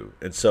game too.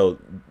 And so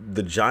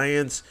the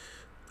Giants,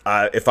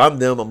 if I'm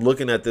them, I'm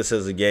looking at this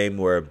as a game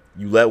where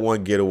you let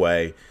one get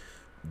away.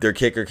 Their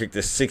kicker kicked a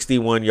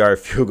 61-yard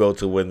field goal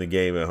to win the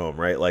game at home,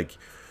 right? Like,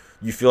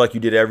 you feel like you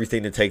did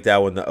everything to take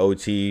that one to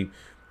OT.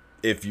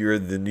 If you're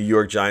the New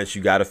York Giants,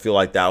 you got to feel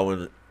like that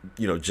one,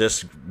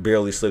 just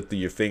barely slipped through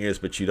your fingers,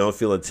 but you don't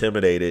feel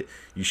intimidated.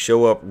 You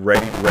show up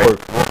ready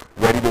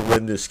to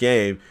win this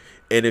game.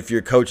 And if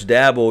you're Coach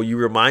Dabble, you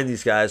remind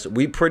these guys,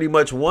 we pretty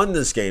much won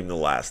this game the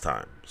last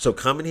time. So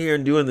coming here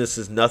and doing this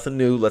is nothing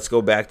new. Let's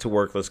go back to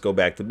work. Let's go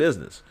back to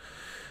business.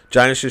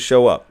 Giants should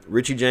show up.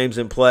 Richie James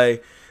in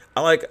play.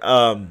 I like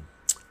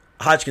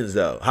Hodgkins,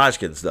 though.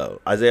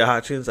 Isaiah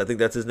Hodgkins, I think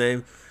that's his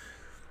name.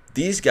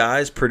 These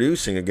guys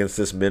producing against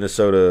this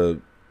Minnesota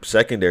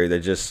secondary, they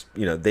just,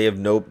 they have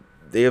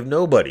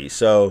nobody.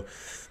 So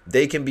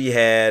they can be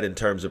had in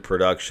terms of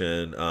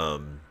production.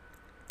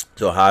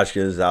 So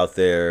Hodgkins out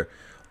there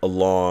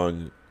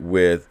along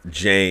with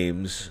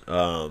James.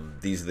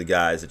 These are the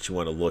guys that you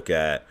want to look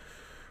at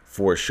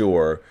for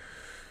sure.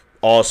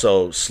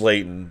 Also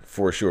Slayton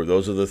for sure.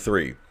 Those are the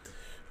three.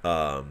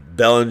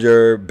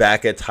 Bellinger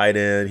back at tight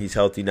end. He's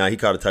healthy now. He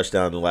caught a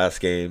touchdown in the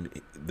last game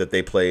that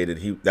they played,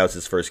 and that was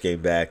his first game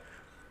back.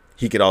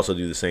 He could also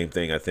do the same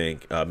thing, I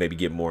think. Maybe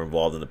get more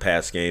involved in the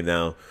pass game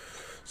now.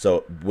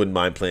 So wouldn't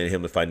mind playing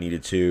him if I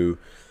needed to.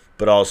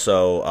 But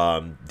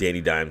also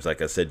Danny Dimes,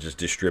 like I said, just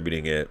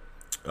distributing it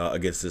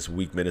against this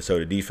weak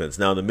Minnesota defense.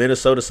 Now, on the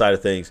Minnesota side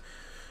of things,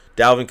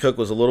 Dalvin Cook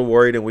was a little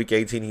worried in Week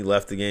 18. He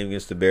left the game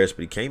against the Bears,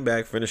 but he came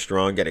back, finished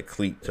strong, got a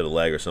cleat to the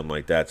leg or something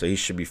like that. So he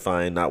should be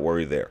fine, not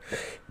worried there.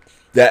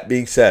 That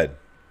being said,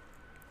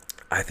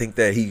 I think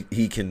that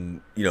he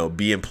can,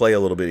 be in play a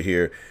little bit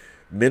here.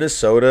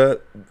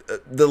 Minnesota,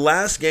 the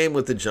last game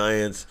with the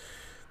Giants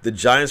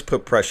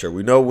put pressure.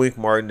 We know Wink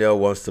Martindale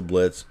wants to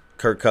blitz.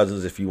 Kirk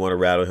Cousins, if you want to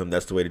rattle him,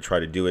 that's the way to try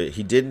to do it.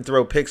 He didn't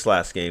throw picks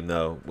last game,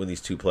 though, when these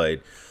two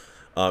played.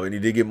 And he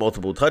did get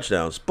multiple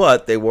touchdowns.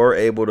 But they were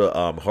able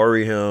to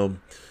hurry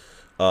him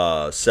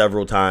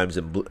several times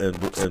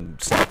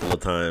and several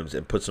times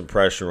and put some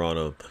pressure on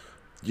him,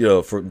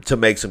 to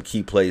make some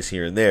key plays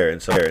here and there.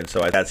 And so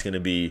that's going to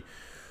be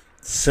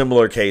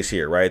similar case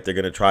here, right? They're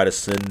going to try to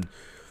send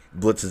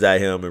blitzes at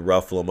him and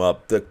ruffle him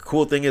up. The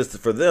cool thing is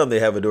for them,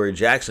 they have Adoree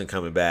Jackson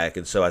coming back,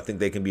 and so I think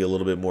they can be a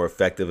little bit more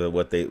effective at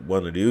what they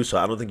want to do. So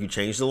I don't think you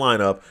change the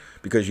lineup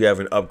because you have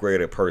an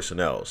upgraded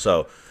personnel.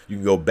 So you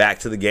can go back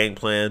to the game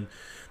plan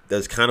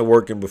that's kind of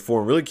working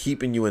before and really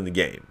keeping you in the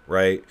game,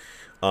 right?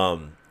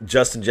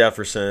 Justin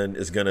Jefferson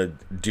is going to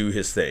do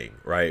his thing,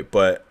 right?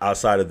 But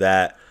outside of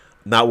that,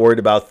 not worried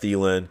about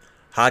Thielen.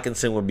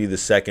 Hockenson would be the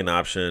second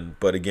option,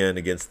 but again,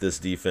 against this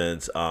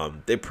defense,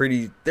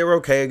 they were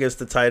okay against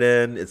the tight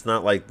end. It's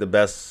not like the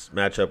best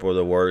matchup or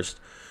the worst.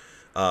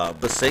 But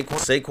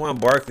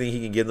Saquon Barkley, he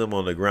can get them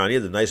on the ground. He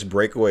had a nice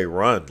breakaway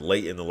run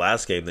late in the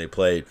last game they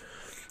played.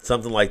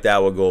 Something like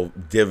that will go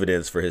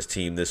dividends for his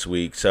team this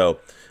week. So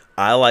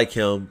I like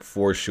him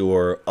for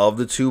sure. Of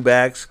the two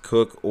backs,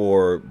 Cook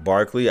or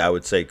Barkley, I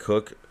would say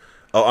Cook.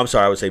 Oh, I'm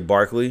sorry, I would say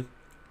Barkley.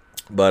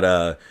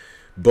 But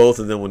both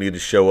of them will need to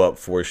show up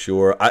for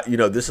sure.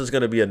 This is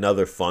going to be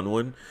another fun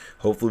one.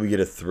 Hopefully we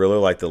get a thriller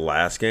like the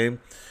last game.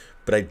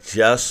 But I'm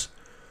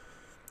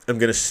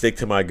going to stick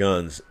to my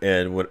guns.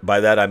 And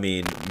by that I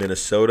mean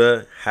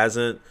Minnesota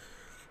hasn't,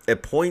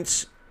 at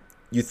points,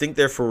 you think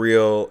they're for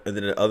real, and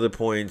then at other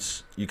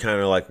points, you kind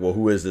of like, well,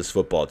 who is this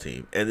football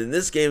team? And in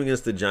this game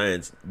against the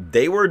Giants,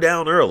 they were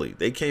down early.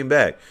 They came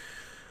back.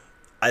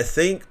 I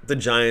think the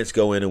Giants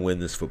go in and win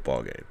this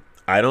football game.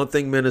 I don't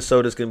think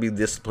Minnesota's going to be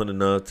disciplined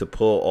enough to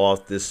pull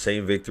off this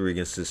same victory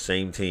against this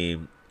same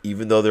team,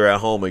 even though they're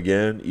at home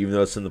again, even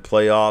though it's in the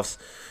playoffs.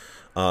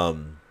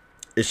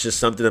 It's just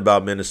something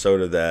about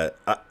Minnesota that,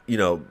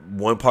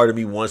 one part of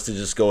me wants to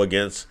just go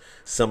against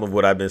some of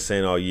what I've been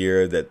saying all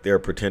year, that they're a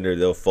pretender,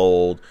 they'll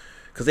fold.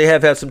 Because they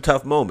have had some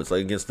tough moments,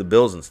 like against the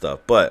Bills and stuff.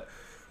 But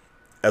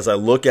as I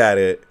look at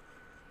it,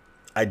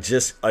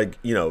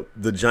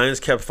 the Giants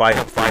kept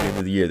fighting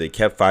into the year. They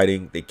kept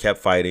fighting.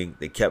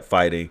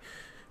 If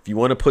you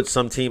want to put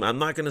some team, I'm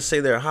not going to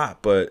say they're hot,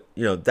 but,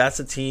 that's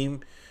a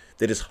team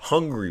that is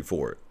hungry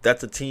for it.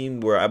 That's a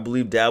team where I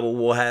believe Dabble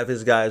will have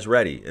his guys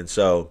ready. And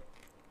so,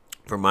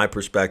 from my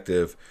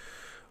perspective,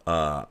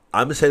 I'm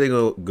going to say they're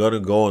going to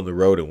go on the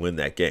road and win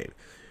that game.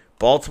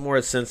 Baltimore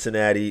at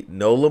Cincinnati,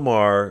 no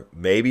Lamar,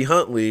 maybe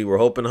Huntley. We're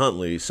hoping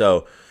Huntley.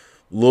 So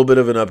a little bit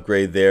of an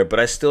upgrade there, but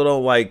I still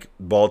don't like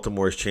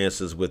Baltimore's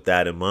chances with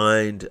that in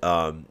mind.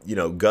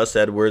 Gus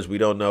Edwards, we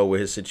don't know what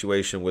his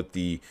situation with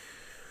the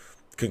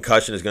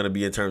concussion is going to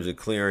be in terms of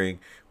clearing,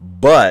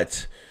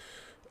 but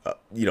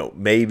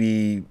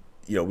maybe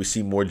we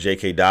see more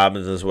J.K.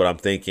 Dobbins is what I'm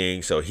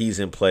thinking, so he's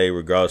in play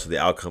regardless of the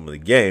outcome of the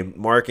game.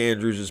 Mark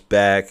Andrews is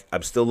back.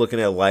 I'm still looking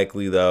at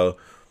Likely though.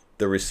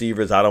 The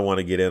receivers, I don't want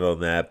to get in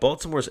on that.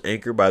 Baltimore's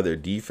anchored by their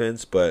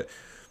defense, but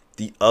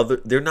they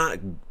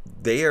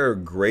are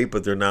great,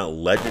 but they're not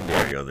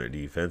legendary on their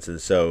defense, and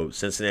so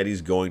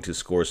Cincinnati's going to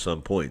score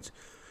some points.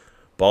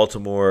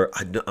 Baltimore,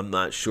 I'm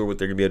not sure what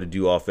they're going to be able to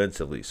do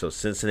offensively. So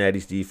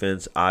Cincinnati's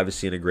defense,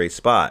 obviously in a great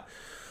spot.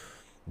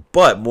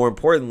 But more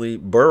importantly,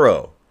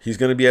 Burrow, he's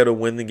going to be able to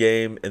win the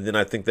game, and then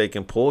I think they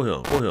can pull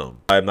him.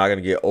 I'm not going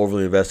to get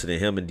overly invested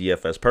in him in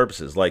DFS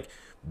purposes. Like,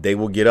 they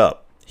will get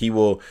up. He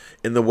will,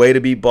 in the way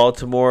to beat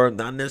Baltimore,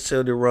 not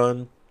necessarily to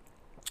run.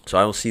 So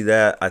I don't see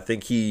that. I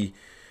think he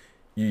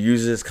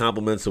uses his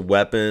complements of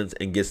weapons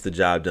and gets the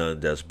job done,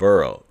 does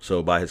Burrow.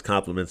 So by his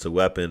complements of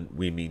weapon,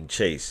 we mean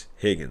Chase,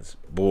 Higgins,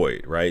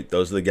 Boyd, right?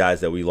 Those are the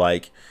guys that we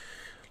like.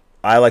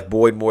 I like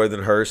Boyd more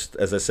than Hurst,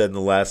 as I said in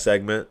the last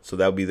segment. So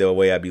that would be the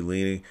way I'd be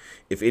leaning.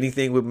 If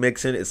anything with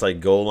Mixon, it's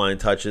like goal line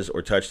touches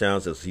or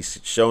touchdowns. As he's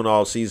shown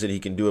all season, he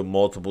can do it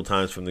multiple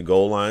times from the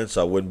goal line.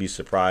 So I wouldn't be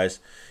surprised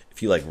if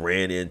he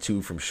ran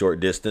into from short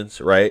distance,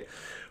 right?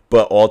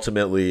 But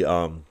ultimately,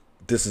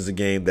 this is a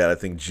game that I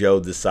think Joe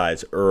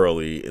decides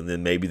early, and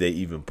then maybe they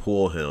even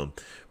pull him.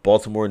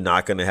 Baltimore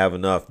not going to have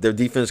enough. Their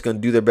defense is going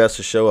to do their best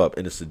to show up,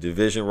 and it's a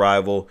division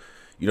rival.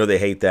 They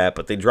hate that,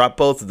 but they dropped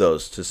both of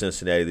those to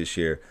Cincinnati this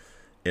year.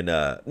 And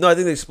no, I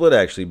think they split,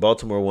 actually.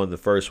 Baltimore won the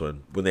first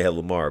one when they had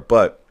Lamar.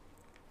 But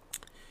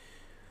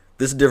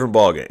this is a different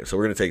ballgame, so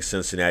we're going to take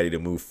Cincinnati to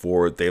move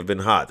forward. They've been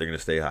hot. They're going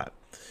to stay hot.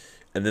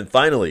 And then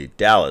finally,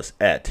 Dallas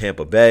at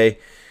Tampa Bay.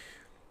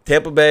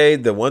 Tampa Bay,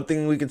 the one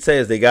thing we can say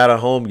is they got a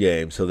home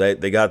game, so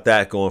they got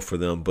that going for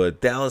them.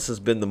 But Dallas has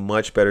been the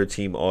much better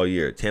team all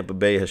year. Tampa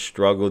Bay has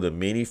struggled in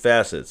many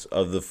facets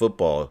of the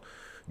football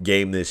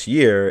game this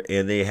year,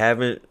 and they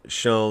haven't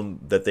shown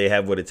that they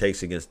have what it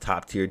takes against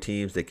top-tier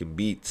teams that can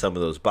beat some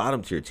of those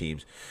bottom-tier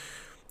teams.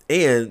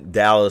 And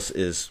Dallas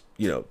is,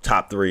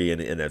 top 3 in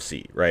the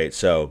NFC, right?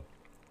 So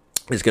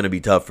it's going to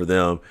be tough for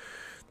them.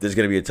 There's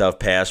going to be a tough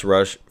pass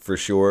rush for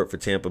sure for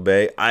Tampa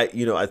Bay. I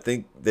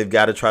think they've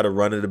got to try to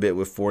run it a bit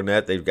with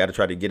Fournette. They've got to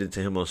try to get it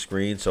to him on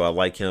screen, so I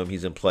like him.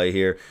 He's in play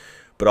here.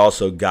 But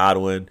also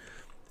Godwin.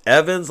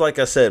 Evans, like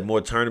I said, more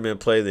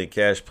tournament play than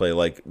cash play.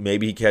 Like,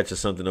 maybe he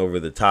catches something over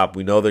the top.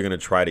 We know they're going to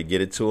try to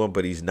get it to him,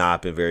 but he's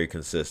not been very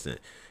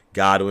consistent.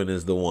 Godwin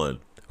is the one.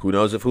 Who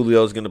knows if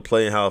Julio is going to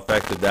play and how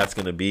effective that's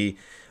going to be.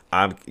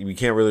 We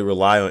can't really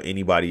rely on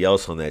anybody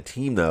else on that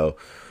team, though.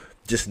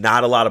 Just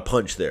not a lot of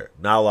punch there.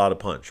 Not a lot of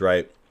punch,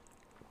 right?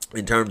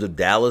 In terms of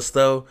Dallas,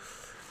 though,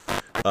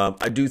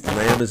 I do think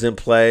Lamb is in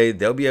play.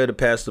 They'll be able to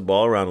pass the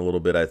ball around a little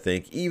bit, I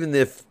think. Even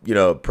if,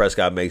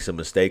 Prescott makes a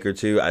mistake or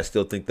two, I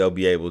still think they'll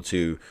be able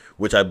to,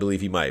 which I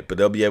believe he might, but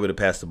they'll be able to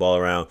pass the ball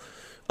around.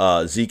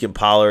 Zeke and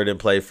Pollard in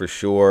play for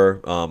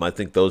sure. I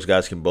think those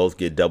guys can both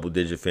get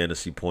double-digit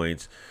fantasy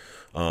points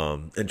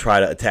and try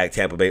to attack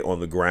Tampa Bay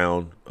on the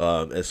ground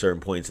at certain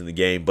points in the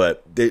game.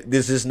 But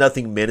there's just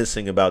nothing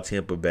menacing about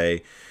Tampa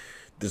Bay.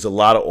 There's a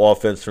lot of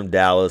offense from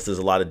Dallas. There's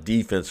a lot of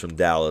defense from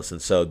Dallas.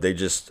 And so they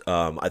just,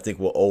 I think,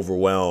 will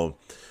overwhelm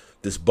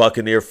this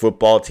Buccaneer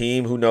football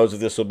team. Who knows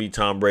if this will be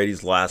Tom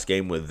Brady's last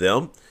game with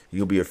them.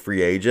 He'll be a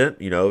free agent.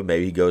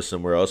 Maybe he goes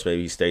somewhere else.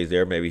 Maybe he stays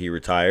there. Maybe he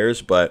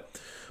retires. But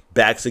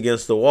backs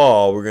against the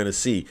wall, we're going to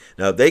see.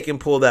 Now, if they can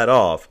pull that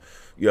off,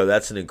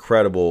 that's an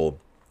incredible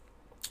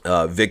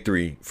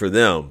victory for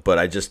them, but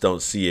I just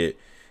don't see it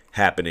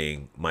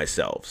happening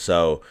myself.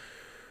 So,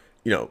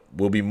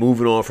 we'll be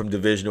moving on from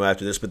divisional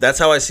after this, but that's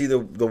how I see the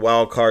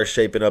wild card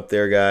shaping up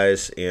there,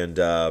 guys. And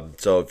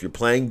so if you're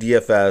playing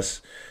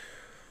DFS,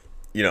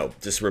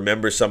 just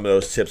remember some of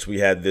those tips we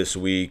had this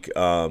week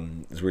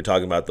as we're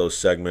talking about those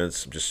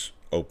segments. I'm just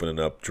opening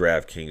up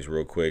DraftKings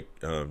real quick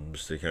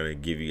just to kind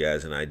of give you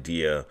guys an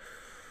idea.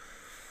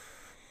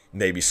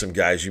 Maybe some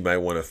guys you might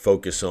want to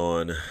focus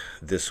on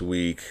this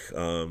week.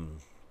 I'm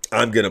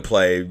going to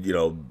play,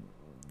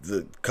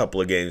 the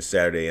couple of games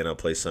Saturday, and I'll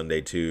play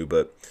Sunday too.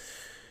 But,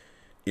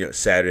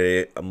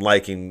 Saturday, I'm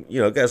liking,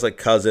 guys like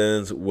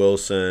Cousins,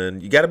 Wilson.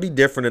 You got to be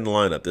different in the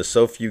lineup. There's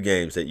so few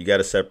games that you got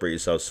to separate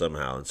yourself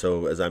somehow. And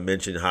so, as I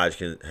mentioned,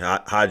 Hodgkins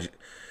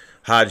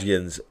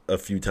a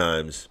few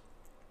times,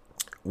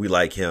 we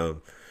like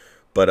him.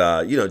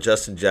 But,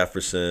 Justin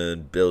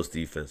Jefferson, Bills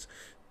defense,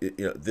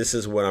 this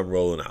is what I'm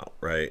rolling out,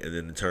 right? And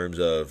then in terms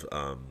of,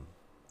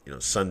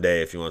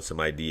 Sunday, if you want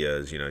some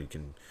ideas, you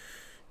can,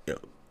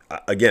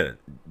 again,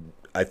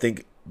 I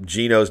think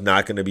Geno's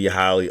not going to be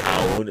highly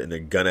owned, and they're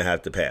going to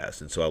have to pass.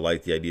 And so I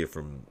like the idea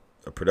from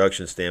a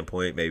production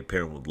standpoint, maybe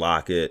pairing with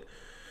Lockett.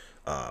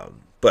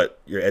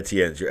 But your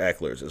Etienne's, your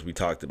Ecklers, as we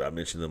talked about, I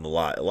mentioned them a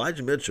lot.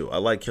 Elijah Mitchell, I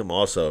like him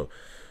also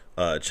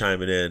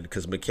chiming in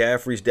because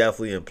McCaffrey's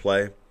definitely in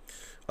play.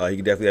 He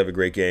can definitely have a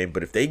great game.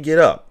 But if they get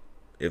up,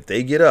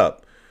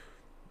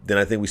 then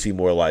I think we see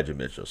more Elijah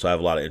Mitchell. So I have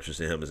a lot of interest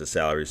in him as a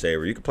salary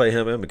saver. You can play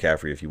him and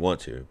McCaffrey if you want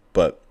to,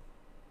 but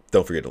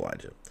don't forget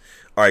Elijah.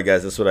 All right,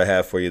 guys, that's what I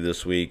have for you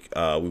this week.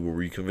 We will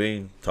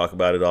reconvene, talk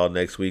about it all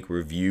next week,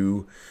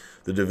 review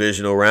the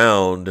divisional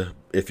round.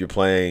 If you're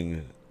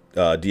playing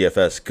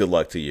DFS, good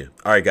luck to you.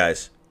 All right,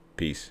 guys,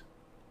 peace.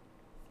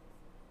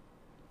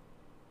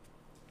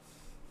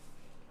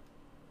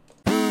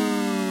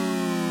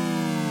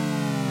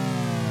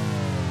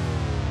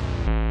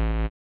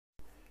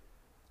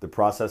 The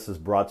process is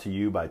brought to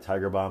you by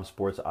Tiger Bomb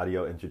Sports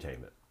Audio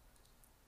Entertainment.